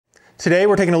Today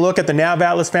we're taking a look at the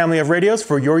NavAtlas family of radios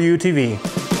for your UTV.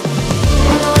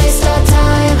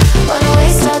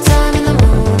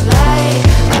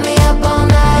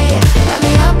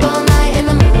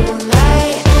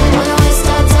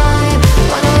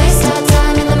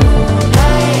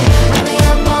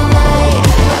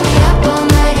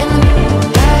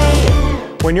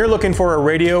 When you're looking for a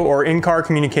radio or in-car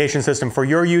communication system for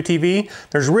your UTV,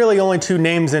 there's really only two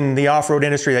names in the off-road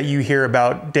industry that you hear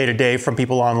about day to day from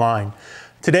people online.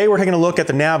 Today we're taking a look at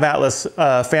the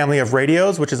NavAtlas family of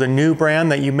radios, which is a new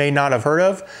brand that you may not have heard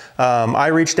of. I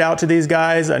reached out to these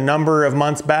guys a number of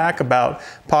months back about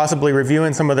possibly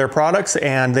reviewing some of their products,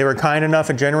 and they were kind enough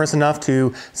and generous enough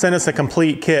to send us a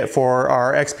complete kit for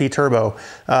our XP Turbo.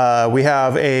 We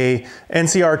have a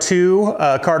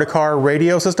NCR2 car-to-car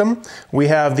radio system. We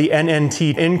have the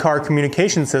NNT in-car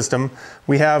communication system.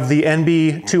 We have the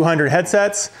NB200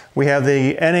 headsets. We have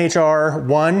the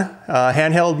NHR1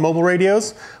 handheld mobile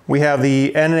radios. We have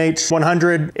the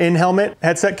NH100 in-helmet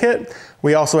headset kit.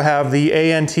 We also have the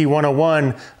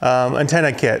ANT101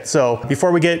 antenna kit. So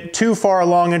before we get too far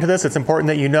along into this, it's important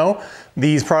that you know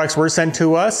these products were sent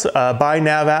to us by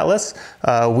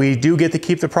NavAtlas. We do get to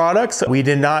keep the products. We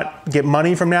did not get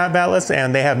money from NavAtlas,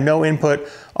 and they have no input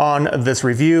on this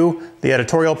review, the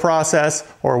editorial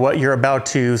process, or what you're about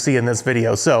to see in this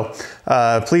video. So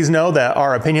please know that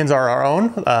our opinions are our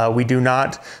own. We do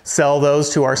not sell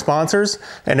those to our sponsors,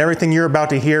 and everything you're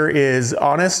about to hear is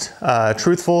honest,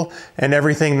 truthful, and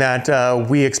everything that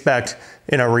we expect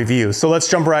in a review. So let's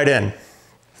jump right in.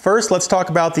 First, let's talk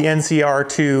about the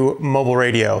NCR2 mobile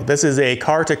radio. This is a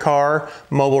car-to-car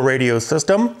mobile radio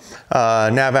system.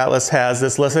 NavAtlas has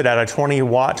this listed at a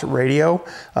 20-watt radio.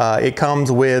 It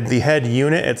comes with the head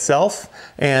unit itself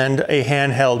and a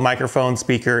handheld microphone,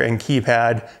 speaker, and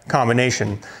keypad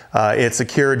combination. It's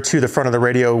secured to the front of the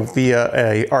radio via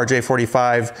a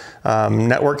RJ45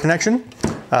 network connection,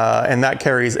 and that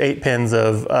carries 8 pins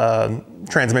of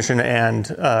transmission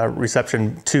and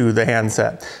reception to the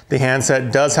handset. The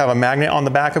handset does have a magnet on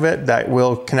the back of it that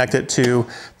will connect it to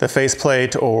the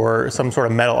faceplate or some sort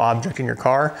of metal object in your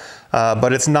car,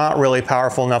 but it's not really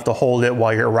powerful enough to hold it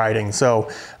while you're riding. So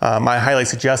I highly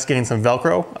suggest getting some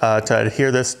Velcro to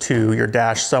adhere this to your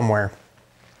dash somewhere.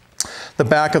 The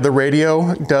back of the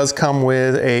radio does come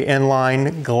with an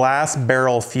inline glass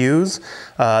barrel fuse.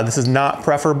 This is not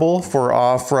preferable for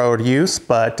off-road use,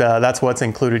 but that's what's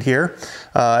included here.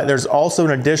 There's also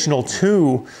an additional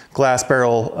 2 glass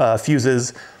barrel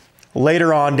fuses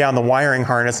later on down the wiring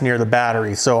harness near the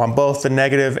battery. So on both the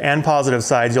negative and positive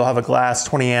sides, you'll have a glass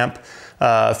 20 amp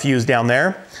fuse down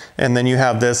there. And then you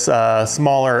have this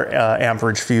smaller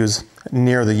amperage fuse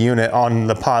near the unit on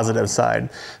the positive side.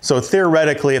 So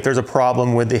theoretically, if there's a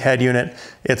problem with the head unit,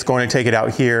 it's going to take it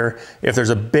out here. If there's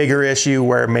a bigger issue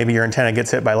where maybe your antenna gets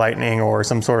hit by lightning or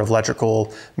some sort of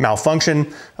electrical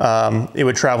malfunction, it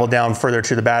would travel down further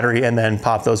to the battery and then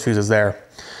pop those fuses there.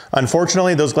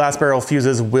 Unfortunately, those glass barrel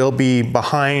fuses will be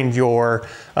behind your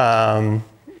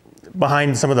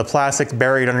behind some of the plastics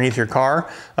buried underneath your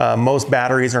car. Most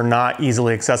batteries are not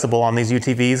easily accessible on these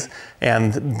UTVs,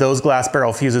 and those glass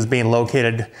barrel fuses being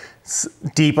located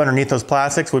deep underneath those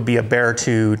plastics would be a bear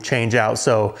to change out.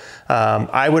 So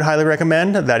I would highly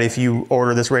recommend that if you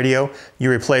order this radio,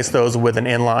 you replace those with an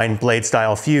inline blade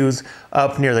style fuse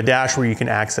up near the dash where you can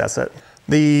access it.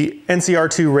 The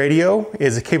NCR2 radio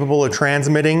is capable of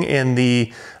transmitting in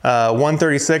the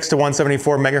 136 to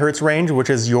 174 megahertz range, which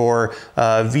is your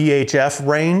VHF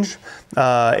range.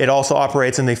 It also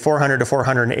operates in the 400 to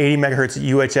 480 megahertz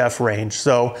UHF range.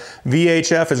 So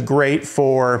VHF is great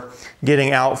for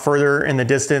getting out further in the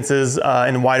distances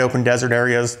in wide open desert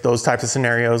areas, those types of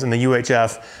scenarios, and the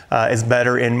UHF is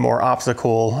better in more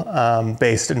obstacle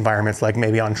based environments, like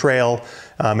maybe on trail,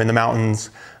 in the mountains,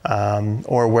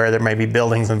 or where there may be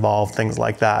buildings involved, things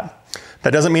like that. That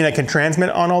doesn't mean it can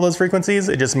transmit on all those frequencies,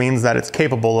 it just means that it's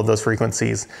capable of those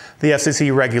frequencies. The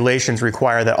FCC regulations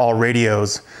require that all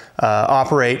radios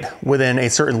operate within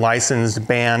a certain licensed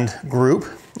band group,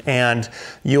 and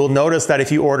you'll notice that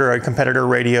if you order a competitor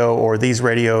radio or these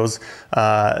radios,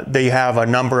 they have a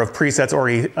number of presets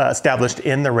already established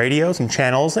in the radios and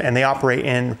channels, and they operate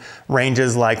in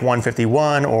ranges like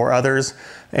 151 or others.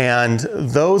 And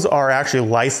those are actually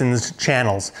licensed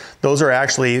channels. Those are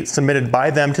actually submitted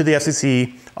by them to the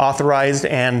FCC, authorized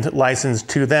and licensed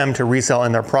to them to resell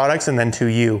in their products and then to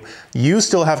you. You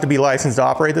still have to be licensed to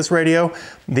operate this radio.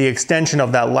 The extension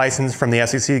of that license from the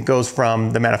FCC goes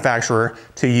from the manufacturer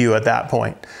to you at that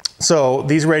point. So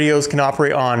these radios can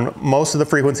operate on most of the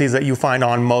frequencies that you find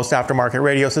on most aftermarket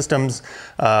radio systems,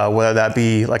 whether that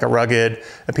be like a Rugged,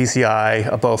 a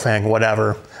PCI, a Bofang,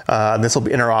 whatever. This will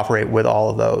interoperate with all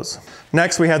of those.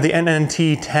 Next, we have the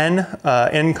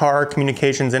NNT10 in-car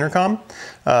communications intercom.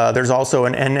 There's also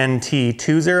an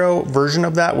NNT20 version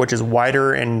of that, which is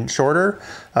wider and shorter,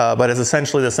 but is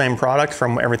essentially the same product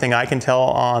from everything I can tell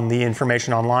on the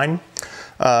information online.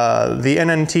 The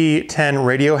NNT10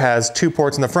 radio has 2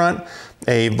 ports in the front,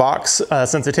 a Vox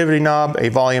sensitivity knob, a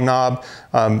volume knob,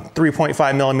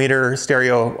 3.5 millimeter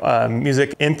stereo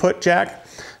music input jack,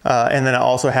 and then it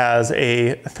also has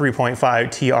a 3.5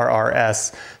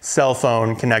 TRRS cell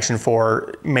phone connection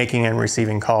for making and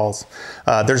receiving calls.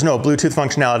 There's no Bluetooth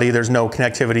functionality, there's no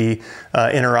connectivity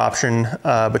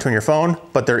interoption between your phone,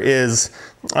 but there is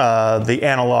the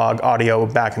analog audio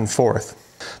back and forth.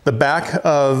 The back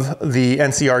of the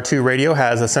NCR2 radio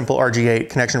has a simple RG8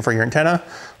 connection for your antenna,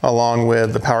 along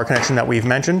with the power connection that we've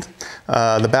mentioned.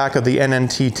 The back of the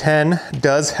NNT10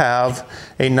 does have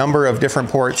a number of different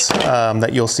ports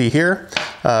that you'll see here.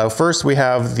 First, we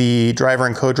have the driver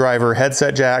and co-driver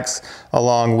headset jacks,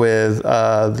 along with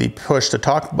the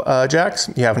push-to-talk jacks.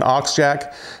 You have an aux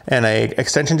jack and an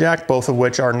extension jack, both of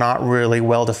which are not really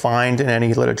well defined in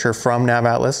any literature from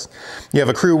NavAtlas. You have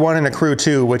a Crew 1 and a Crew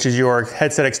 2, which is your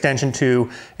headset extension to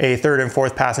a third and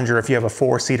fourth passenger if you have a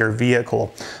 4-seater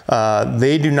vehicle.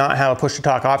 They do not have a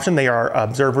push-to-talk option. They are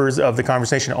observers of the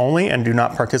conversation only and do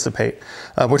not participate,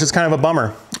 which is kind of a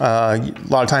bummer. A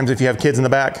lot of times if you have kids in the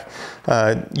back,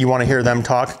 you want to hear them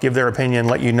talk, give their opinion,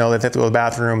 let you know that they have to go to the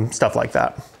bathroom, stuff like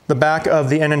that. The back of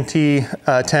the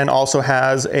NNT10 also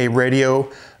has a radio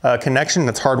connection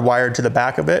that's hardwired to the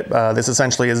back of it. This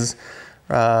essentially is,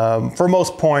 for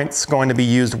most points, going to be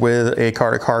used with a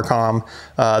car-to-car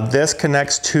comm. This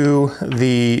connects to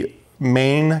the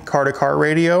main car-to-car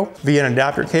radio via an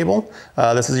adapter cable.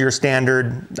 This is your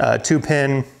standard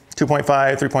 2-pin, 2.5,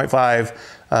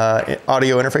 3.5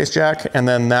 audio interface jack, and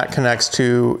then that connects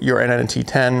to your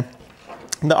NNT10.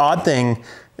 The odd thing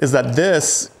is that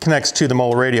this connects to the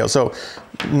mobile radio. So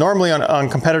normally on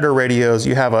competitor radios,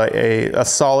 you have a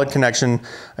solid connection,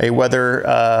 a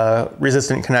weather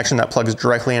resistant connection that plugs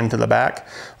directly into the back.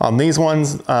 On these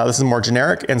ones, this is more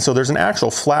generic, and so there's an actual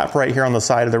flap right here on the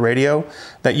side of the radio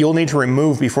that you'll need to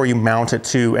remove before you mount it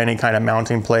to any kind of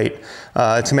mounting plate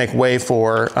to make way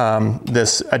for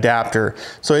this adapter.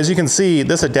 So as you can see,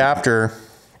 this adapter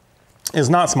is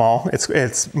not small.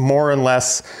 It's more or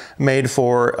less made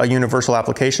for a universal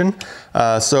application.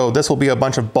 So this will be a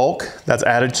bunch of bulk that's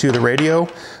added to the radio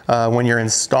when you're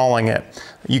installing it.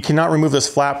 You cannot remove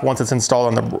this flap once it's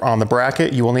installed on the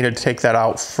bracket. You will need to take that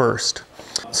out first.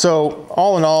 So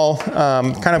all in all,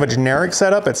 kind of a generic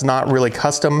setup. It's not really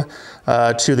custom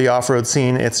to the off-road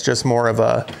scene. It's just more of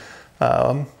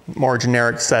a more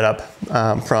generic setup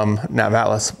from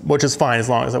NavAtlas, which is fine as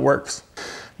long as it works.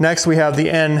 Next, we have the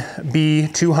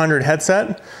NB200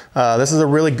 headset. This is a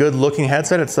really good looking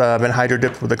headset. It's been hydro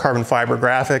dipped with a carbon fiber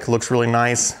graphic. Looks really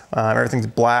nice. Everything's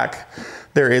black.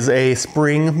 There is a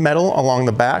spring metal along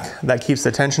the back that keeps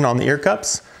the tension on the ear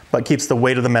cups, but keeps the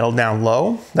weight of the metal down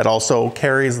low. That also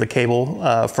carries the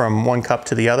cable from one cup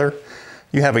to the other.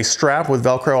 You have a strap with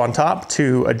Velcro on top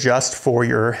to adjust for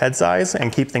your head size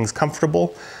and keep things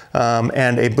comfortable,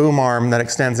 and a boom arm that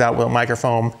extends out with a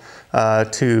microphone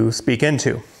to speak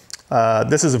into.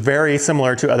 This is very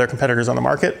similar to other competitors on the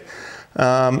market,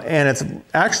 and it's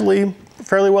actually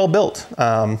fairly well built.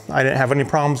 I didn't have any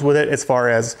problems with it as far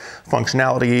as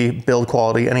functionality, build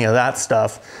quality, any of that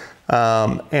stuff.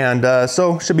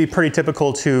 So should be pretty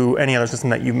typical to any other system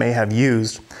that you may have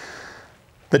used.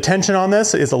 The tension on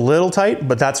this is a little tight,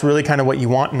 but that's really kind of what you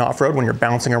want in off-road when you're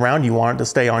bouncing around. You want it to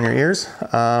stay on your ears.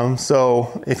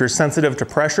 So if you're sensitive to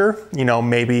pressure, you know,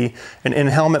 maybe an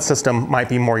in-helmet system might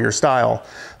be more your style.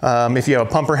 If you have a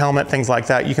pumper helmet, things like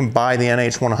that, you can buy the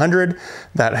NH100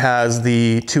 that has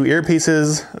the 2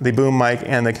 earpieces, the boom mic,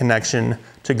 and the connection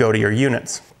to go to your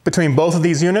units. Between both of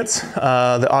these units,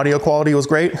 the audio quality was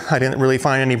great. I didn't really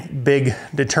find any big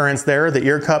deterrence there. The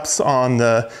ear cups on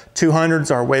the 200s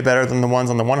are way better than the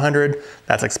ones on the 100.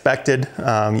 That's expected.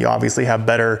 You obviously have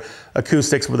better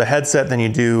acoustics with a headset than you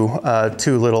do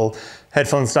 2 little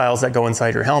headphone styles that go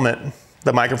inside your helmet.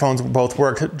 The microphones both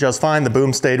worked just fine. The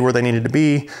boom stayed where they needed to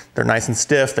be. They're nice and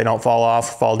stiff. They don't fall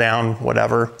off, fall down,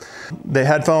 whatever. The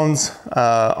headphones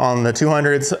on the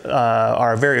 200s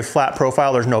are a very flat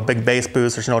profile. There's no big bass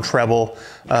boost. There's no treble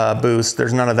boost.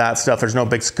 There's none of that stuff. There's no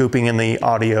big scooping in the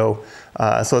audio.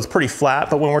 So it's pretty flat.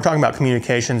 But when we're talking about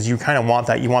communications, you kind of want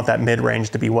that. You want that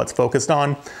mid-range to be what's focused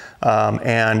on.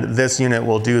 And this unit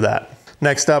will do that.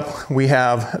 Next up, we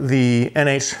have the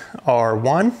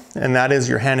NHR1, and that is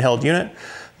your handheld unit.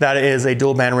 That is a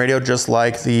dual band radio just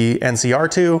like the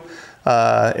NCR2.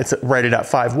 It's rated at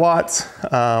 5 watts,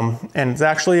 and it's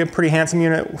actually a pretty handsome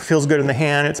unit. Feels good in the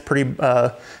hand. It's pretty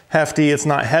hefty. It's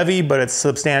not heavy, but it's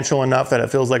substantial enough that it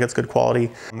feels like it's good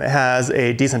quality. It has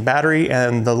a decent battery,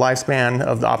 and the lifespan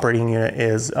of the operating unit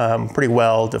is pretty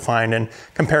well defined and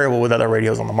comparable with other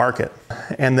radios on the market.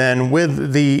 And then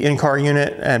with the in-car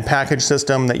unit and package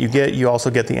system that you get, you also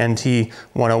get the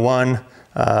NT10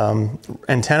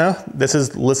 antenna. This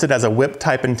is listed as a whip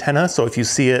type antenna, so if you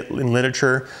see it in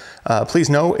literature, please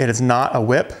know it is not a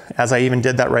whip. As I even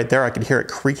did that right there, I could hear it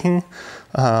creaking.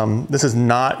 This is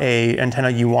not a antenna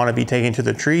you want to be taking to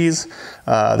the trees.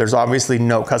 There's obviously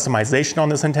no customization on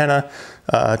this antenna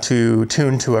to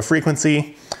tune to a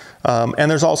frequency. And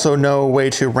there's also no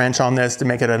way to wrench on this to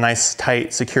make it a nice,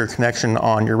 tight, secure connection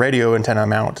on your radio antenna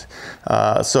mount.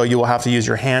 So you will have to use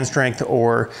your hand strength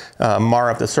or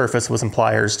mar up the surface with some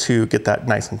pliers to get that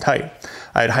nice and tight.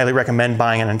 I'd highly recommend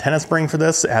buying an antenna spring for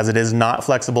this, as it is not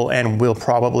flexible and will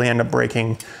probably end up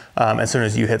breaking as soon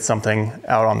as you hit something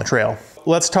out on the trail.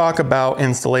 Let's talk about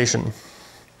installation.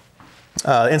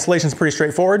 Installation is pretty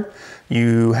straightforward.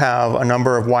 You have a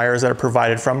number of wires that are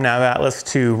provided from NavAtlas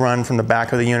to run from the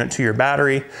back of the unit to your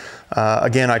battery.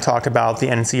 Again, I talked about the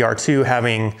NCR2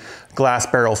 having glass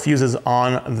barrel fuses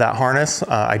on that harness.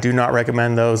 I do not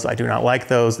recommend those. I do not like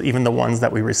those. Even the ones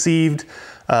that we received,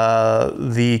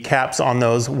 the caps on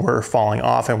those were falling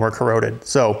off and were corroded.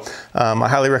 So I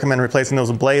highly recommend replacing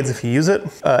those with blades if you use it.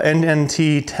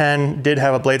 NNT10 did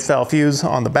have a blade style fuse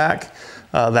on the back.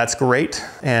 That's great,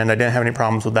 and I didn't have any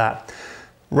problems with that.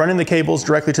 Running the cables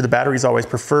directly to the battery is always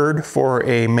preferred for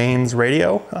a mains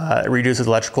radio. It reduces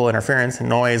electrical interference and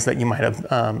noise that you might have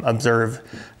observed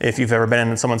if you've ever been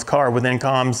in someone's car with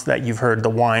intercoms, that you've heard the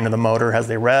whine of the motor as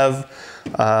they rev.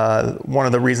 One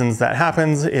of the reasons that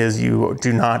happens is you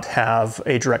do not have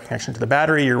a direct connection to the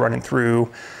battery. You're running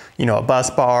through, you know, a bus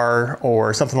bar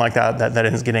or something like that that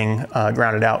is getting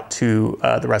grounded out to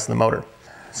the rest of the motor.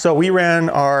 So we ran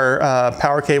our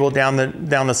power cable down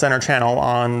the center channel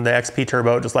on the XP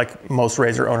Turbo, just like most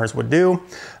Razor owners would do.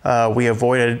 We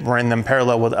avoided running them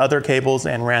parallel with other cables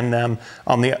and ran them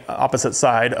on the opposite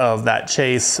side of that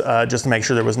chase, just to make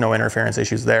sure there was no interference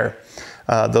issues there.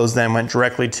 Those then went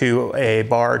directly to a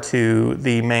bar to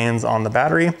the mains on the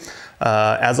battery.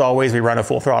 As always, we run a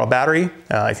full throttle battery.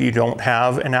 If you don't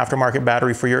have an aftermarket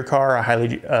battery for your car, I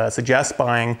highly suggest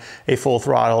buying a full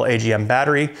throttle AGM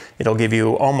battery. It'll give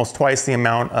you almost twice the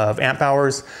amount of amp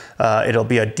hours. It'll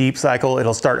be a deep cycle.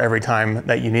 It'll start every time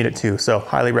that you need it to, so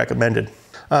highly recommended.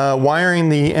 Wiring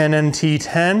the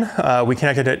NNT10, we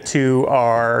connected it to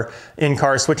our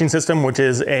in-car switching system, which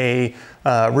is a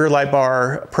rear light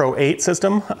bar Pro 8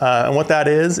 system. And what that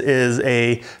is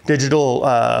a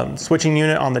digital switching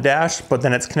unit on the dash, but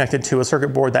then it's connected to a circuit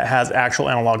board that has actual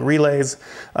analog relays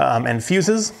and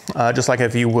fuses, just like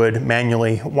if you would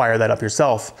manually wire that up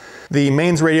yourself. The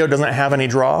mains radio doesn't have any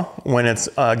draw when it's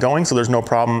going, so there's no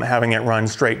problem having it run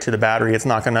straight to the battery. It's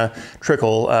not gonna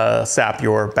trickle sap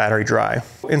your battery dry.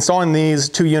 Installing these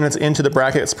two units into the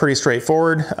bracket is pretty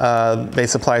straightforward. They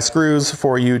supply screws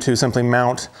for you to simply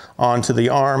mount onto the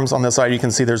arms. On this side, you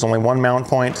can see there's only one mount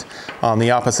point. On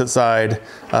the opposite side,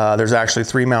 there's actually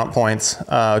 3 mount points,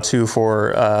 2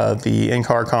 for the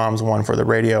in-car comms, 1 for the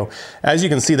radio. As you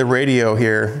can see, the radio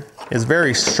here is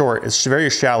very short. It's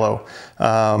very shallow.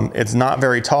 It's not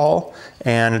very tall,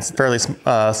 and it's fairly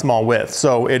small width.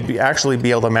 So it'd actually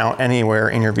be able to mount anywhere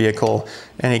in your vehicle,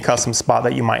 any custom spot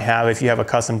that you might have. If you have a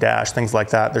custom dash, things like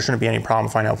that, there shouldn't be any problem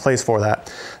finding a place for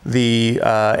that. The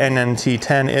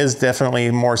NNT10 is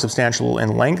definitely more substantial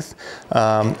in length.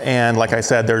 And like I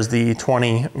said, there's the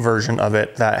 20 version of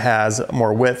it that has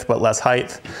more width but less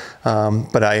height.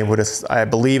 But I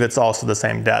believe it's also the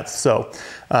same depth. So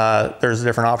there's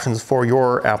different options for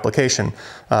your application.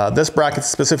 This bracket is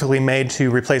specifically made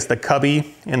to replace the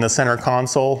cubby in the center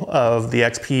console of the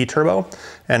XP Turbo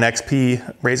and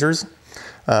XP Razors.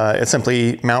 It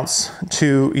simply mounts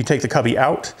to, you take the cubby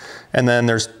out, and then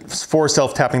there's 4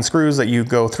 self-tapping screws that you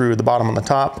go through the bottom and the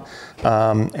top,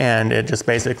 and it just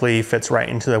basically fits right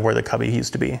into where the cubby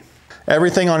used to be.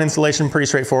 Everything on installation pretty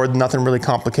straightforward, nothing really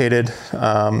complicated.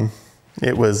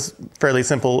 It was fairly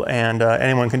simple, and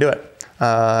anyone can do it.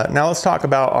 Now let's talk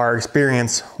about our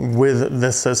experience with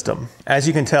this system. As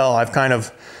you can tell, I've kind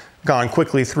of gone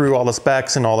quickly through all the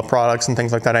specs and all the products and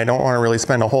things like that. I don't want to really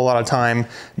spend a whole lot of time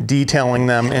detailing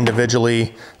them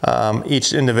individually,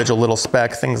 each individual little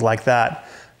spec, things like that.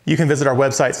 You can visit our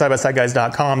website,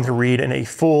 sidebysideguys.com, to read a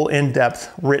full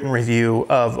in-depth written review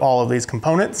of all of these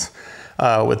components.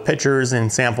 with pictures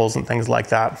and samples and things like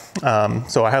that.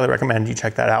 So I highly recommend you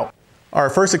check that out. Our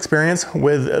first experience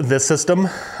with this system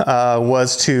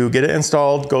was to get it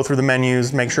installed, go through the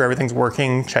menus, make sure everything's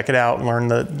working, check it out, learn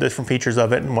the different features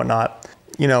of it and whatnot.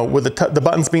 You know, with the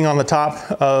buttons being on the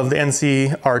top of the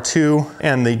NCR2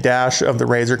 and the dash of the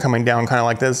Razor coming down kind of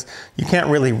like this, you can't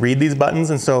really read these buttons,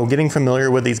 and so getting familiar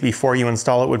with these before you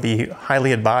install it would be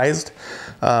highly advised,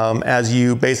 as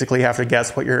you basically have to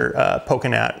guess what you're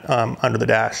poking at under the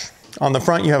dash. On the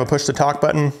front, you have a push to talk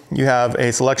button. You have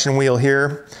a selection wheel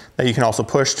here that you can also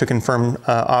push to confirm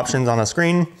options on a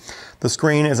screen. The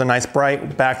screen is a nice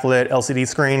bright backlit LCD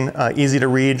screen, easy to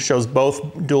read, shows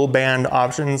both dual band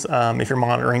options if you're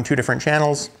monitoring 2 different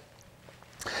channels.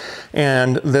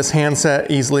 And this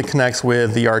handset easily connects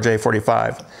with the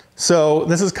RJ45. So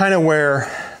this is kind of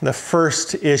where the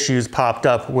first issues popped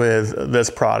up with this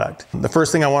product. The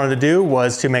first thing I wanted to do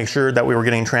was to make sure that we were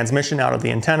getting transmission out of the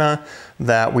antenna,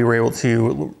 that we were able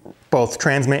to both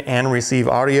transmit and receive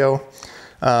audio,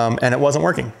 and it wasn't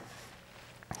working.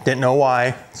 Didn't know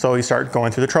why, so you start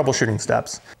going through the troubleshooting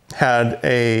steps. Had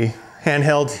a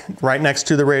handheld right next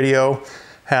to the radio,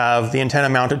 have the antenna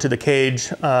mounted to the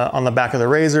cage on the back of the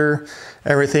Razor.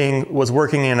 Everything was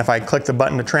working, and if I clicked the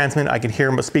button to transmit, I could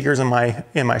hear my speakers in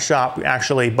my shop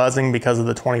actually buzzing because of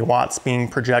the 20 watts being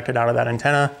projected out of that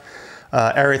antenna.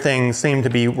 Everything seemed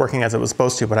to be working as it was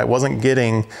supposed to, but I wasn't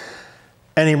getting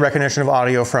any recognition of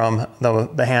audio from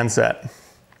the handset.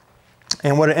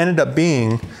 And what it ended up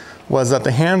being was that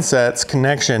the handset's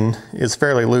connection is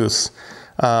fairly loose.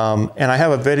 And I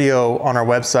have a video on our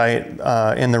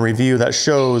website in the review that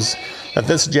shows that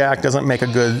this jack doesn't make a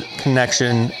good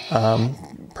connection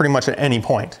pretty much at any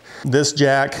point. This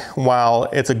jack, while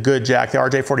it's a good jack, the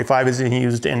RJ45 is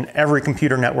used in every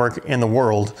computer network in the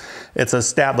world. It's an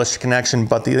established connection,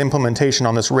 but the implementation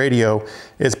on this radio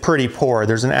is pretty poor.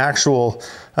 There's an actual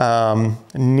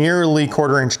nearly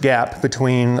 1/4 inch gap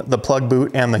between the plug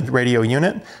boot and the radio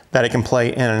unit that it can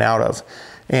play in and out of.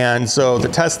 And so to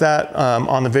test that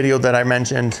on the video that I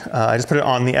mentioned, I just put it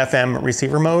on the FM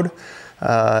receiver mode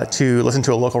to listen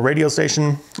to a local radio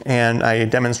station, and I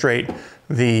demonstrate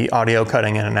the audio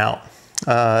cutting in and out.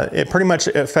 It pretty much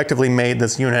effectively made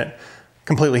this unit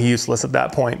completely useless at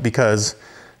that point because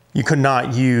you could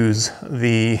not use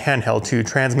the handheld to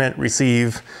transmit,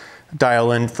 receive,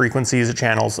 dial in frequencies or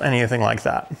channels, anything like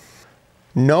that.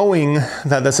 Knowing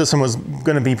that the system was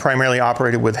going to be primarily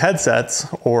operated with headsets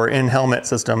or in-helmet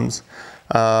systems,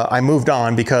 I moved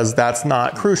on because that's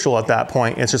not crucial at that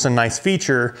point. It's just a nice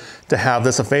feature to have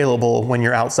this available when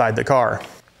you're outside the car.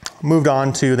 Moved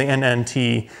on to the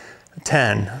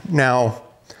NNT10. Now,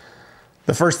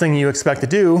 the first thing you expect to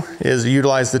do is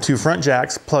utilize the 2 front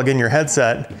jacks, plug in your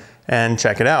headset, and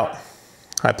check it out.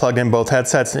 I plugged in both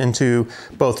headsets into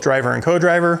both driver and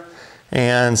co-driver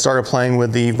and started playing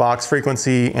with the Vox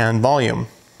frequency and volume.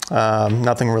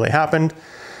 Nothing really happened.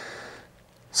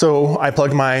 So I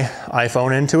plugged my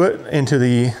iPhone into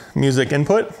the music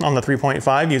input on the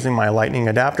 3.5 using my Lightning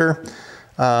adapter.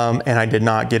 And I did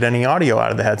not get any audio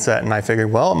out of the headset, and I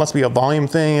figured, well, it must be a volume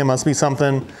thing, it must be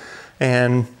something,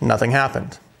 and nothing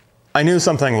happened. I knew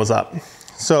something was up.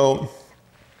 So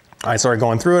I started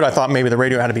going through it. I thought maybe the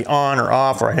radio had to be on or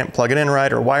off, or I didn't plug it in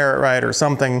right or wire it right or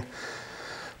something.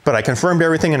 But I confirmed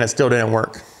everything and it still didn't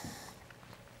work.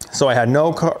 So I had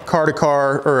no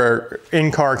car-to-car or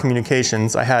in-car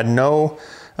communications. I had no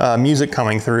music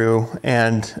coming through,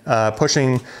 and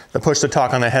pushing the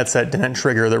push-to-talk on the headset didn't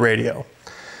trigger the radio.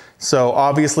 So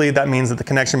obviously that means that the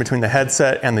connection between the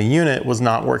headset and the unit was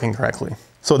not working correctly.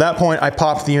 So at that point, I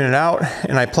popped the unit out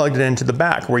and I plugged it into the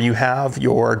back where you have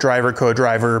your driver,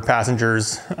 co-driver,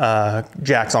 passengers,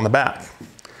 jacks on the back.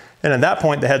 And at that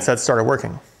point, the headset started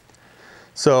working.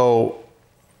 So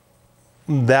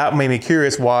that made me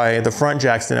curious why the front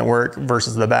jacks didn't work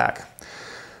versus the back.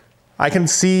 I can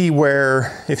see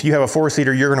where if you have a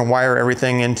 4-seater, you're going to wire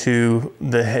everything into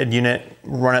the head unit,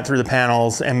 run it through the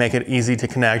panels, and make it easy to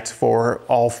connect for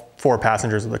all 4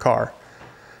 passengers of the car.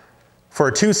 For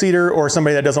a 2-seater or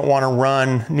somebody that doesn't want to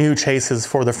run new chases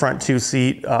for the front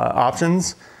 2-seat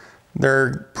options,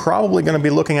 they're probably going to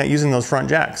be looking at using those front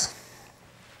jacks,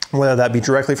 whether that be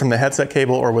directly from the headset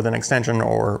cable or with an extension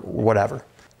or whatever.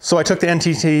 So I took the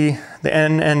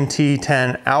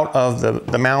NNT10 out of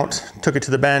the mount, took it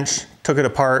to the bench, took it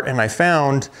apart, and I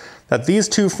found that these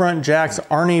 2 front jacks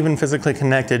aren't even physically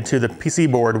connected to the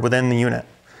PC board within the unit.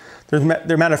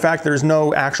 Matter of fact, there's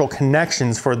no actual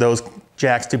connections for those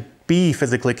jacks to be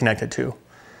physically connected to.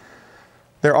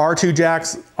 There are 2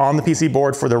 jacks on the PC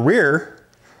board for the rear,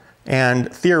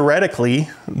 and theoretically,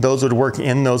 those would work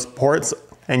in those ports,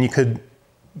 and you could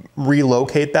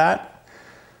relocate that.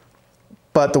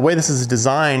 But the way this is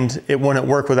designed, it wouldn't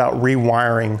work without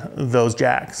rewiring those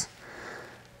jacks.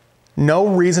 No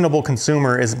reasonable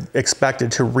consumer is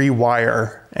expected to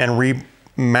rewire and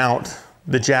remount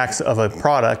the jacks of a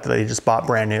product that they just bought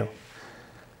brand new.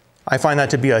 I find that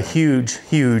to be a huge,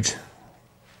 huge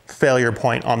failure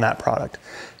point on that product.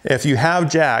 If you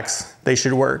have jacks, they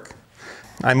should work.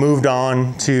 I moved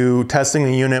on to testing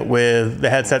the unit with the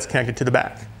headsets connected to the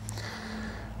back.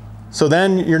 So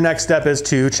then your next step is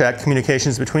to check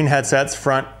communications between headsets,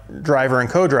 front driver and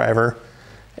co-driver.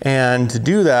 And to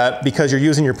do that, because you're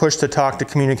using your push-to-talk to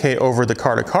communicate over the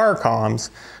car-to-car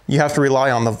comms, you have to rely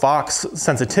on the Vox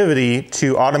sensitivity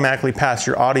to automatically pass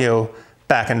your audio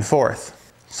back and forth.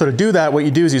 So to do that, what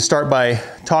you do is you start by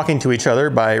talking to each other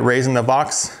by raising the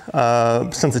Vox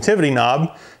sensitivity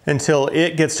knob until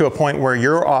it gets to a point where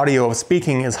your audio of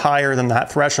speaking is higher than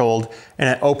that threshold, and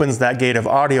it opens that gate of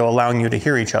audio, allowing you to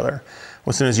hear each other.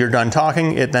 As soon as you're done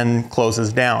talking, it then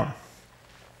closes down.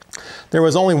 There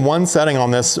was only one setting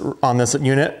on this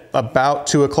unit, about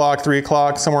 2 o'clock, 3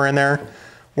 o'clock, somewhere in there,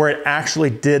 where it actually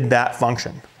did that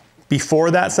function. Before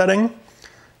that setting,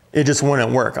 it just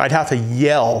wouldn't work. I'd have to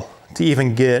yell to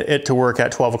even get it to work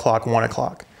at 12 o'clock, 1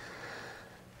 o'clock.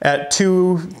 At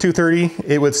 2:30,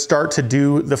 it would start to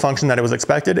do the function that it was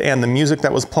expected, and the music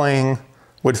that was playing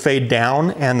would fade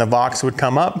down and the Vox would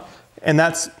come up, and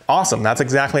that's awesome. That's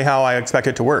exactly how I expect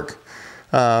it to work.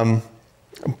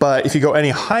 But if you go any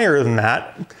higher than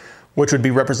that, which would be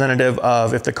representative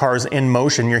of if the car's in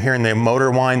motion, you're hearing the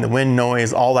motor whine, the wind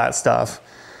noise, all that stuff,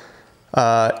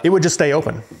 it would just stay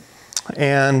open.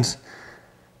 And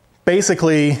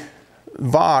basically,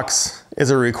 Vox is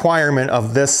a requirement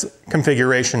of this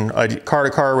configuration, a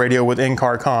car-to-car radio with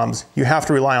in-car comms. You have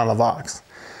to rely on the Vox,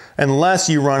 unless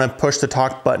you run a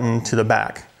push-to-talk button to the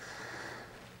back.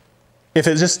 If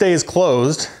it just stays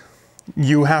closed,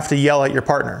 you have to yell at your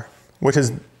partner, which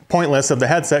is pointless of the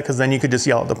headset, because then you could just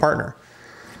yell at the partner.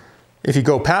 If you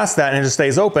go past that and it just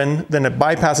stays open, then it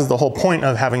bypasses the whole point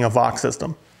of having a Vox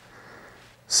system.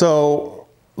 So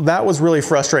that was really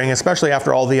frustrating, especially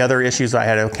after all the other issues I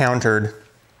had encountered.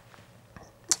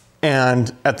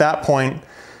 And at that point,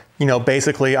 you know,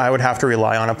 basically I would have to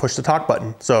rely on a push-to-talk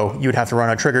button. So you would have to run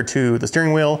a trigger to the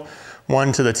steering wheel,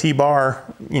 one to the T-bar,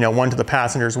 you know, one to the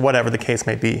passengers, whatever the case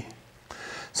may be.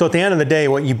 So at the end of the day,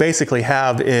 what you basically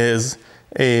have is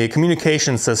a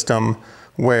communication system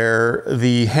where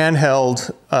the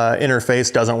handheld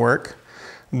interface doesn't work.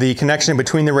 The connection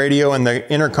between the radio and the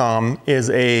intercom is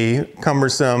a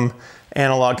cumbersome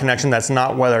analog connection that's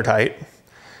not weather tight.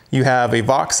 You have a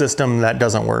Vox system that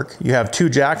doesn't work. You have 2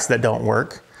 jacks that don't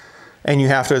work. And you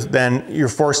have to then, you're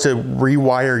forced to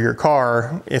rewire your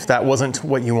car if that wasn't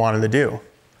what you wanted to do.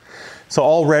 So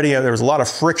already there was a lot of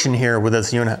friction here with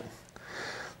this unit.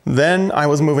 Then I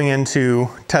was moving into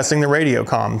testing the radio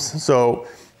comms. So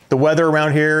the weather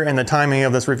around here and the timing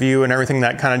of this review and everything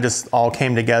that kind of just all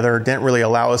came together didn't really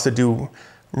allow us to do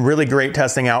really great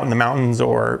testing out in the mountains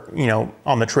or, you know,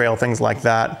 on the trail, things like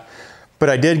that. But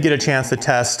I did get a chance to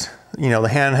test, you know, the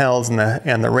handhelds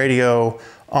and the radio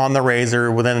on the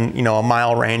Razor within, you know, a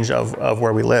mile range of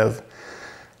where we live.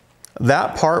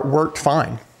 That part worked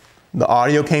fine. The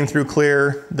audio came through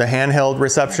clear, the handheld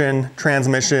reception,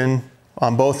 transmission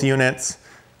on both units,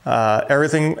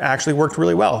 everything actually worked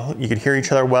really well. You could hear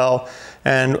each other well,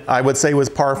 and I would say was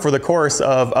par for the course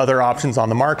of other options on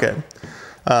the market.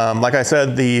 Like I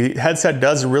said, the headset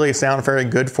does really sound very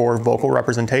good for vocal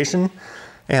representation,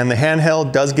 and the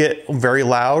handheld does get very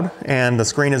loud, and the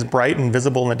screen is bright and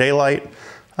visible in the daylight.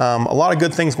 A lot of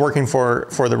good things working for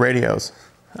the radios.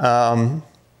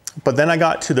 But then I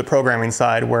got to the programming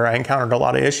side where I encountered a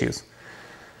lot of issues.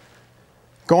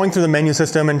 Going through the menu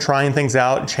system and trying things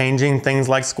out, changing things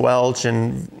like squelch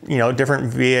and, you know,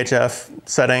 different VHF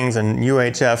settings and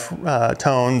UHF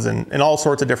tones and all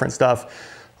sorts of different stuff.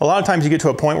 A lot of times you get to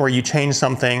a point where you change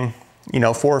something, you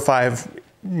know, 4 or 5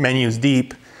 menus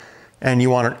deep, and you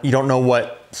don't know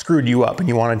what screwed you up and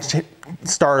you want to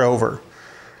start over.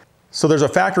 So there's a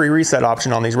factory reset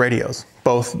option on these radios,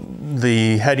 both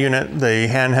the head unit, the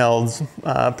handhelds,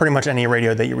 pretty much any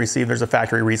radio that you receive, there's a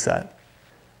factory reset.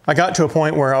 I got to a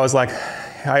point where I was like,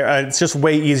 it's just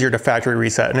way easier to factory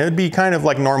reset. And it would be kind of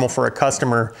like normal for a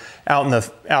customer out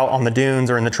on the dunes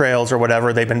or in the trails or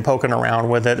whatever. They've been poking around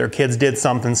with it. Their kids did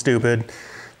something stupid,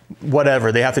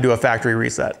 whatever. They have to do a factory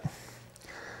reset.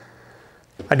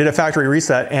 I did a factory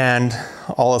reset and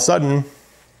all of a sudden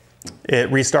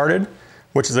it restarted,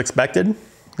 which is expected.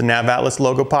 The NavAtlas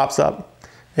logo pops up.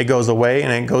 It goes away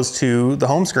and it goes to the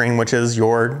home screen, which is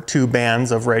your 2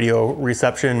 bands of radio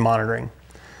reception monitoring.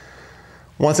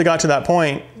 Once it got to that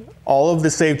point, all of the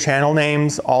saved channel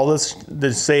names, all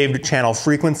the saved channel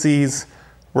frequencies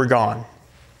were gone.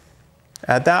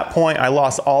 At that point, I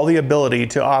lost all the ability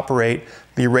to operate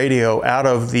the radio out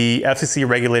of the FCC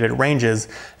regulated ranges,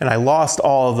 and I lost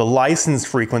all of the license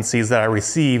frequencies that I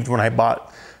received when I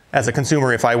bought, as a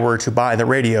consumer, if I were to buy the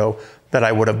radio that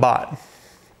I would have bought.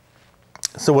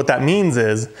 So what that means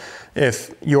is,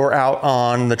 if you're out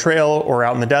on the trail or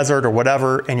out in the desert or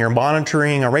whatever, and you're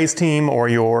monitoring a race team, or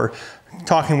you're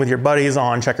talking with your buddies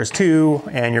on Checkers 2,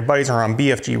 and your buddies are on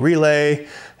BFG Relay,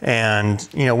 and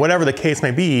whatever the case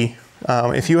may be,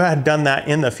 if you had done that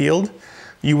in the field,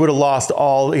 you would have lost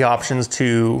all the options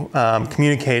to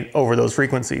communicate over those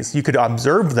frequencies. You could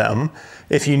observe them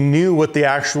if you knew what the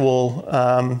actual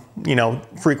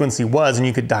frequency was, and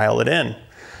you could dial it in.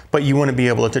 But you wouldn't be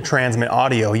able to transmit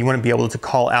audio. You wouldn't be able to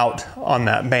call out on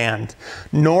that band.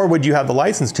 Nor would you have the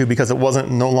license to, because it wasn't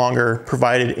no longer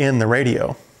provided in the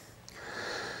radio.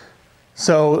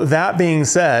 So that being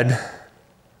said,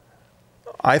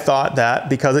 I thought that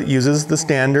because it uses the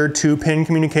standard 2-pin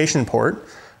communication port,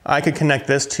 I could connect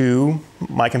this to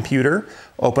my computer,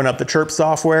 open up the Chirp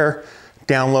software,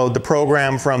 download the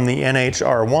program from the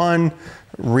NHR1,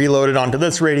 reload it onto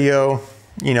this radio,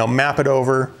 map it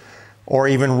over, or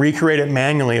even recreate it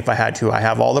manually if I had to. I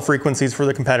have all the frequencies for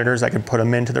the competitors. I could put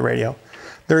them into the radio.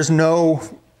 There's no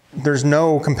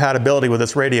compatibility with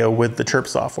this radio with the Chirp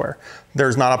software.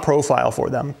 There's not a profile for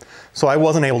them. So I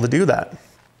wasn't able to do that.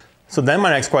 So then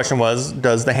my next question was,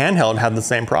 does the handheld have the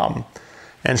same problem?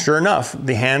 And sure enough,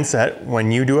 the handset,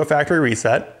 when you do a factory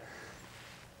reset,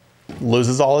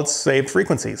 loses all its saved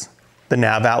frequencies. The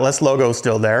NavAtlas logo is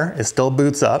still there, it still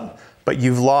boots up, but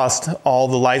you've lost all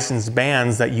the licensed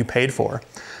bands that you paid for.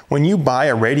 When you buy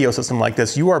a radio system like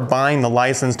this, you are buying the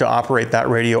license to operate that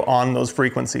radio on those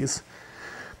frequencies.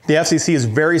 The FCC is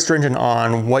very stringent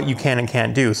on what you can and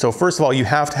can't do. So first of all, you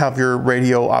have to have your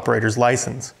radio operator's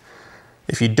license.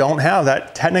 If you don't have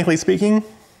that, technically speaking,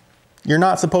 you're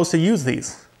not supposed to use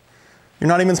these. You're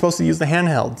not even supposed to use the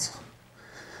handhelds.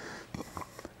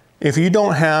 If you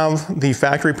don't have the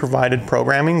factory provided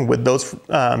programming with those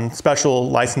special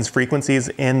licensed frequencies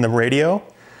in the radio,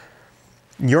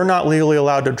 you're not legally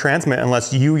allowed to transmit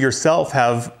unless you yourself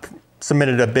have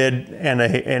submitted a bid and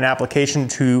an application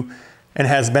to, and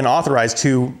has been authorized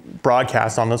to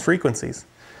broadcast on those frequencies.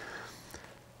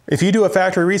 If you do a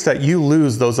factory reset, you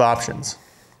lose those options.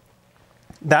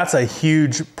 That's a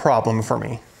huge problem for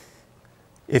me.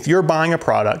 If you're buying a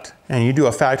product and you do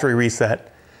a factory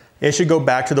reset, it should go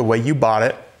back to the way you bought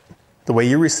it, the way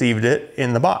you received it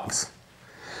in the box.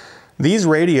 These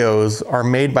radios are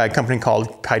made by a company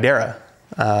called Kydera.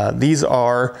 These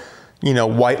are,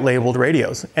 white labeled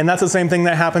radios. And that's the same thing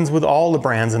that happens with all the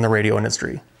brands in the radio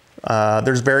industry.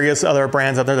 There's various other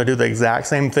brands out there that do the exact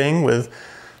same thing with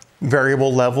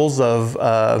variable levels of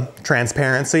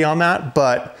transparency on that,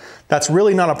 but that's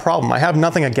really not a problem. I have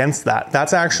nothing against that.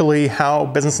 That's actually how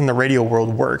business in the radio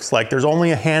world works. Like, there's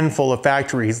only a handful of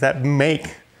factories that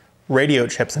make radio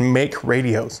chips and make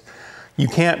radios. You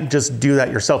can't just do that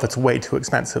yourself. It's way too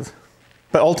expensive.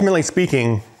 But ultimately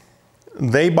speaking,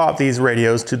 they bought these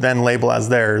radios to then label as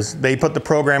theirs. They put the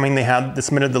programming, they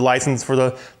submitted the license for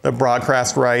the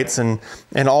broadcast rights and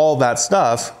all that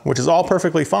stuff, which is all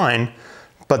perfectly fine,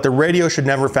 but the radio should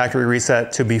never factory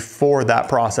reset to before that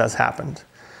process happened.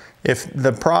 If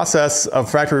the process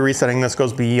of factory resetting this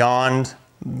goes beyond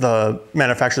the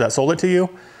manufacturer that sold it to you,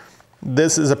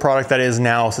 this is a product that is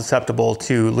now susceptible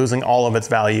to losing all of its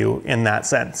value in that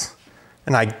sense.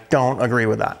 And I don't agree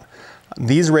with that.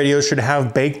 These radios should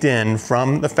have baked in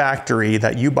from the factory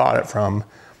that you bought it from,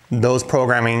 those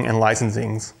programming and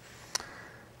licensings.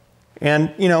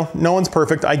 And no one's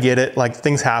perfect, I get it, like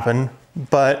things happen,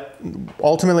 but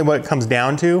ultimately what it comes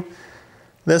down to,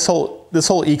 this whole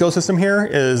ecosystem here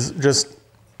is just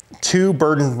too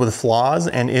burdened with flaws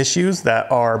and issues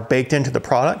that are baked into the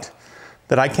product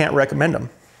that I can't recommend them.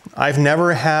 I've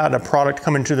never had a product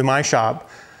come into my shop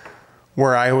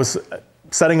where I was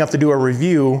setting up to do a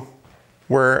review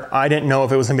where I didn't know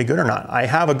if it was gonna be good or not. I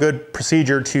have a good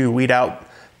procedure to weed out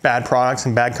bad products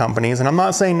and bad companies, and I'm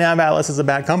not saying NavAtlas is a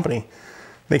bad company.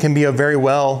 They can be a very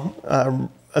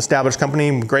well established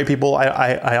company, great people.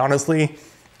 I honestly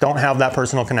don't have that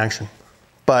personal connection.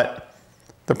 But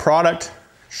the product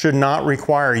should not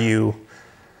require you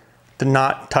to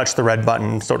not touch the red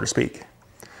button, so to speak.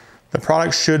 The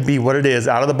product should be what it is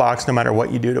out of the box no matter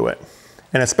what you do to it.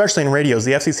 And especially in radios,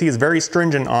 the FCC is very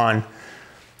stringent on,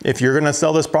 if you're gonna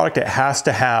sell this product, it has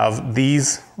to have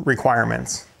these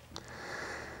requirements.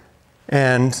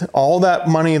 And all that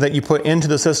money that you put into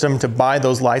the system to buy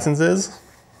those licenses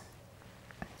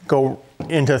go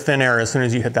into thin air as soon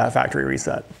as you hit that factory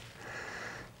reset.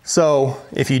 So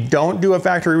if you don't do a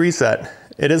factory reset,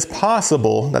 it is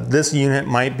possible that this unit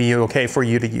might be okay for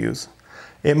you to use.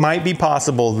 It might be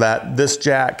possible that this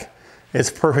jack is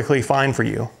perfectly fine for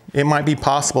you. It might be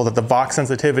possible that the Vox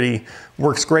sensitivity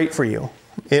works great for you.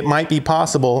 It might be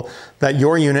possible that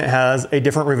your unit has a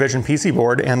different revision PC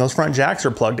board and those front jacks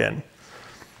are plugged in.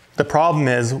 The problem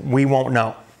is we won't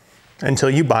know until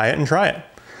you buy it and try it.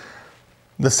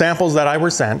 The samples that I were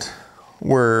sent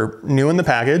were new in the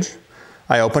package.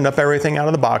 I opened up everything out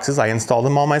of the boxes. I installed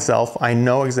them all myself. I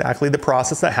know exactly the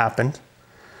process that happened.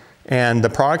 And the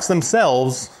products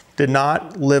themselves did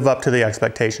not live up to the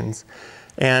expectations.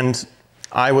 And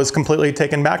I was completely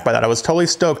taken back by that. I was totally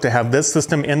stoked to have this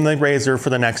system in the Razor for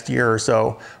the next year or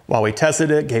so while we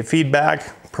tested it, gave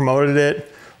feedback, promoted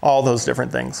it, all those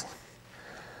different things.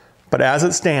 But as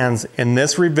it stands, in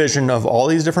this revision of all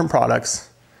these different products,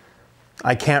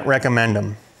 I can't recommend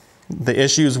them. The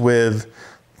issues with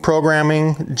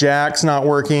programming, jacks not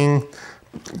working,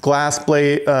 glass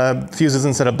blade fuses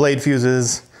instead of blade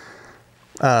fuses.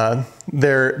 The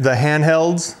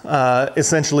handhelds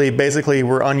essentially basically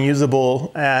were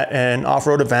unusable at an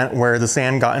off-road event where the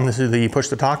sand got into the push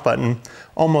to talk button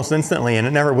almost instantly and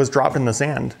it never was dropped in the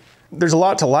sand. There's a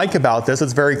lot to like about this.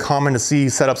 It's very common to see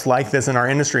setups like this in our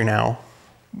industry now,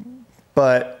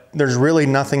 but there's really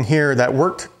nothing here that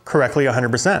worked correctly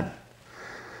 100%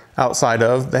 outside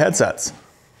of the headsets.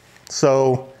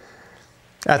 So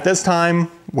at this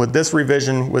time, with this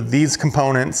revision, with these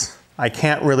components, I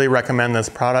can't really recommend this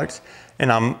product. And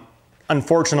I'm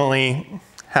unfortunately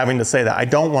having to say that. I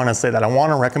don't want to say that. I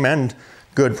want to recommend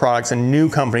good products and new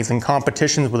companies and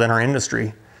competitions within our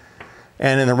industry.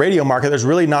 And in the radio market, there's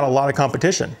really not a lot of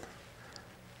competition.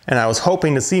 And I was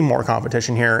hoping to see more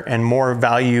competition here and more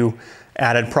value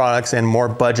added products and more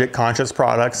budget conscious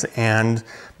products and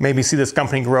maybe see this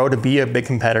company grow to be a big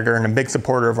competitor and a big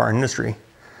supporter of our industry.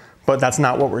 But that's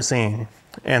not what we're seeing.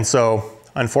 And so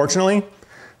unfortunately,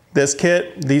 this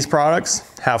kit, these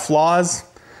products have flaws.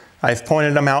 I've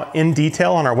pointed them out in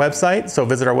detail on our website. So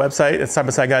visit our website at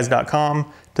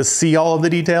sidebysideguys.com to see all of the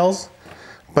details.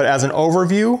 But as an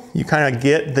overview, you kind of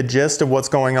get the gist of what's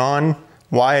going on,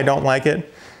 why I don't like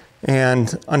it.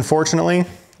 And unfortunately,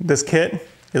 this kit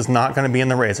is not going to be in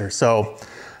the Razor. So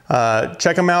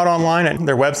check them out online.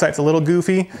 Their website's a little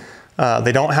goofy.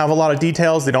 They don't have a lot of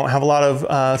details. They don't have a lot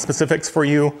of specifics for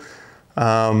you.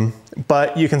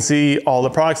 But you can see all the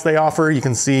products they offer. You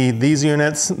can see these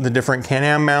units, the different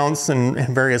Can-Am mounts and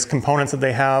various components that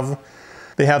they have.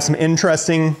 They have some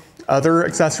interesting other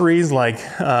accessories like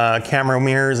camera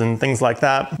mirrors and things like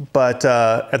that. But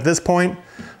at this point,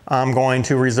 I'm going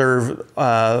to reserve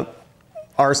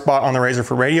our spot on the Razor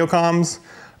for radio comms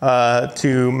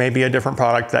to maybe a different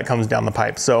product that comes down the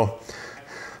pipe. So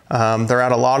they're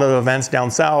at a lot of events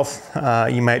down south.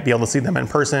 You might be able to see them in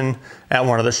person at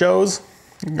one of the shows.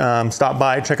 Stop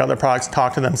by, check out their products,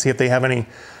 talk to them, see if they have any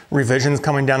revisions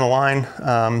coming down the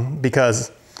line.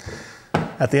 Because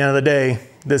at the end of the day,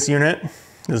 this unit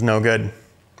is no good.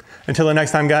 Until the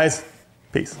next time, guys,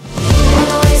 peace.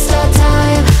 Wanna waste our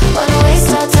time, wanna waste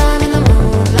our time.